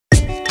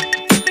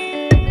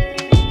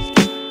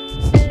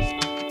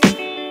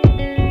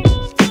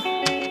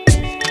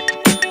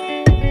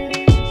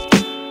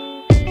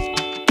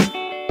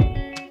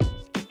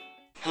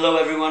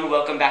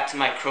to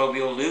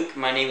Microbial Luke.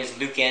 My name is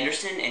Luke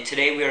Anderson, and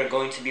today we are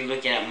going to be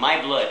looking at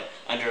my blood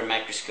under a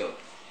microscope.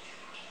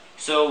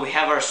 So we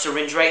have our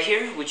syringe right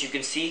here, which you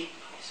can see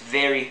is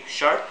very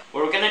sharp.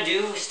 What we're going to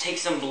do is take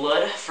some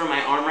blood from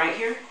my arm right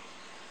here.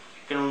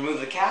 I'm going to remove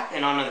the cap,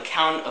 and on the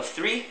count of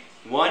 3,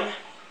 1,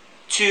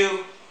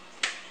 2,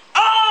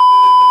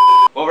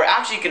 oh! What we're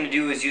actually going to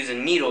do is use a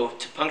needle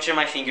to puncture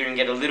my finger and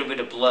get a little bit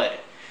of blood.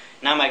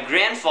 Now, my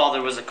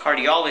grandfather was a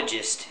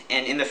cardiologist,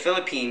 and in the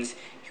Philippines,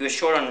 he was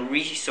short on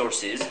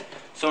resources,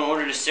 so in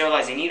order to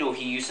sterilize a needle,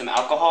 he used some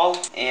alcohol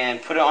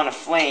and put it on a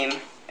flame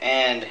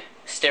and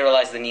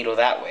sterilize the needle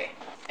that way.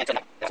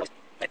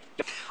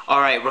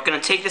 Alright, we're going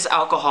to take this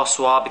alcohol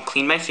swab and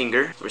clean my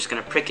finger. We're just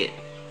going to prick it.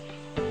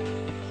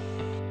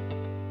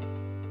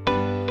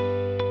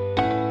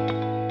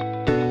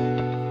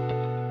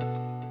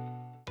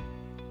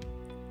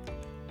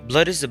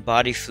 Blood is a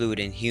body fluid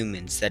in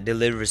humans that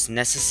delivers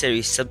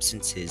necessary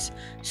substances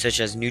such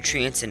as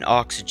nutrients and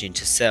oxygen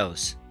to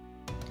cells.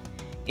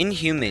 In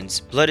humans,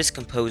 blood is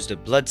composed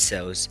of blood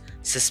cells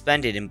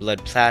suspended in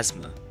blood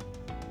plasma.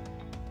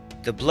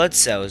 The blood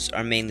cells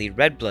are mainly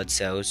red blood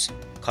cells,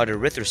 called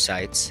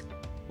erythrocytes,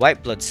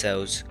 white blood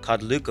cells,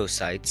 called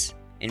leukocytes,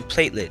 and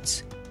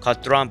platelets,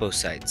 called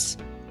thrombocytes.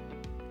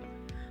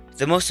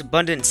 The most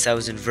abundant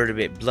cells in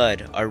vertebrate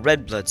blood are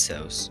red blood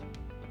cells.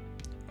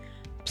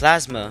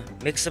 Plasma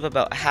makes up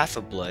about half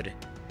of blood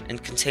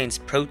and contains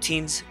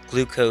proteins,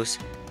 glucose,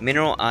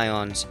 mineral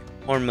ions,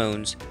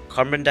 hormones,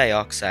 carbon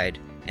dioxide,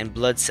 and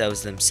blood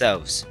cells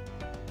themselves.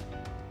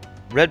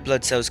 Red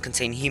blood cells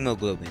contain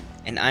hemoglobin,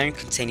 an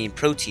iron-containing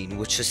protein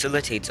which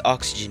facilitates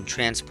oxygen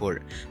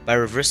transport by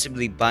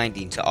reversibly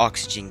binding to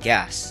oxygen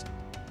gas.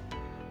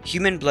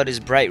 Human blood is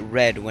bright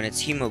red when its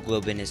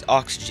hemoglobin is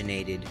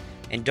oxygenated,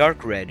 and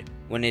dark red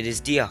when it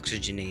is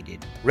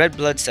deoxygenated. Red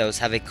blood cells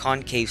have a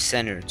concave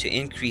center to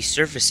increase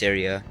surface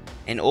area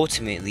and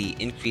ultimately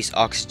increase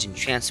oxygen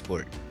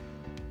transport.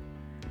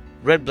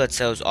 Red blood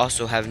cells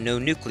also have no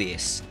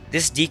nucleus.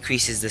 This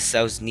decreases the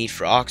cell's need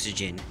for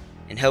oxygen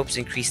and helps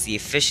increase the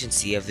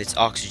efficiency of its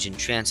oxygen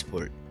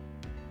transport.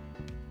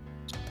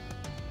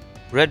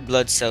 Red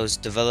blood cells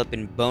develop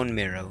in bone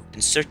marrow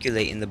and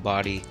circulate in the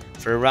body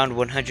for around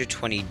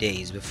 120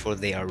 days before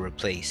they are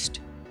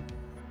replaced.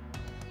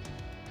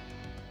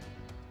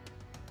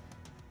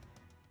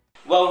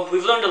 Well,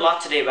 we've learned a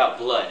lot today about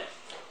blood,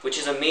 which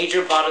is a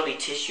major bodily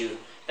tissue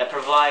that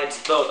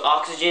provides both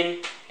oxygen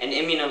and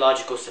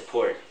immunological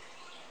support.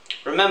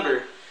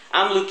 Remember,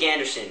 I'm Luke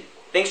Anderson.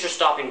 Thanks for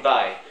stopping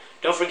by.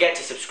 Don't forget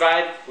to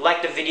subscribe,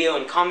 like the video,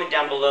 and comment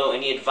down below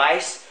any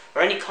advice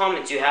or any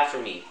comments you have for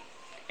me.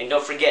 And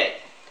don't forget,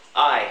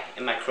 I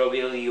am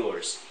microbially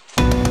yours.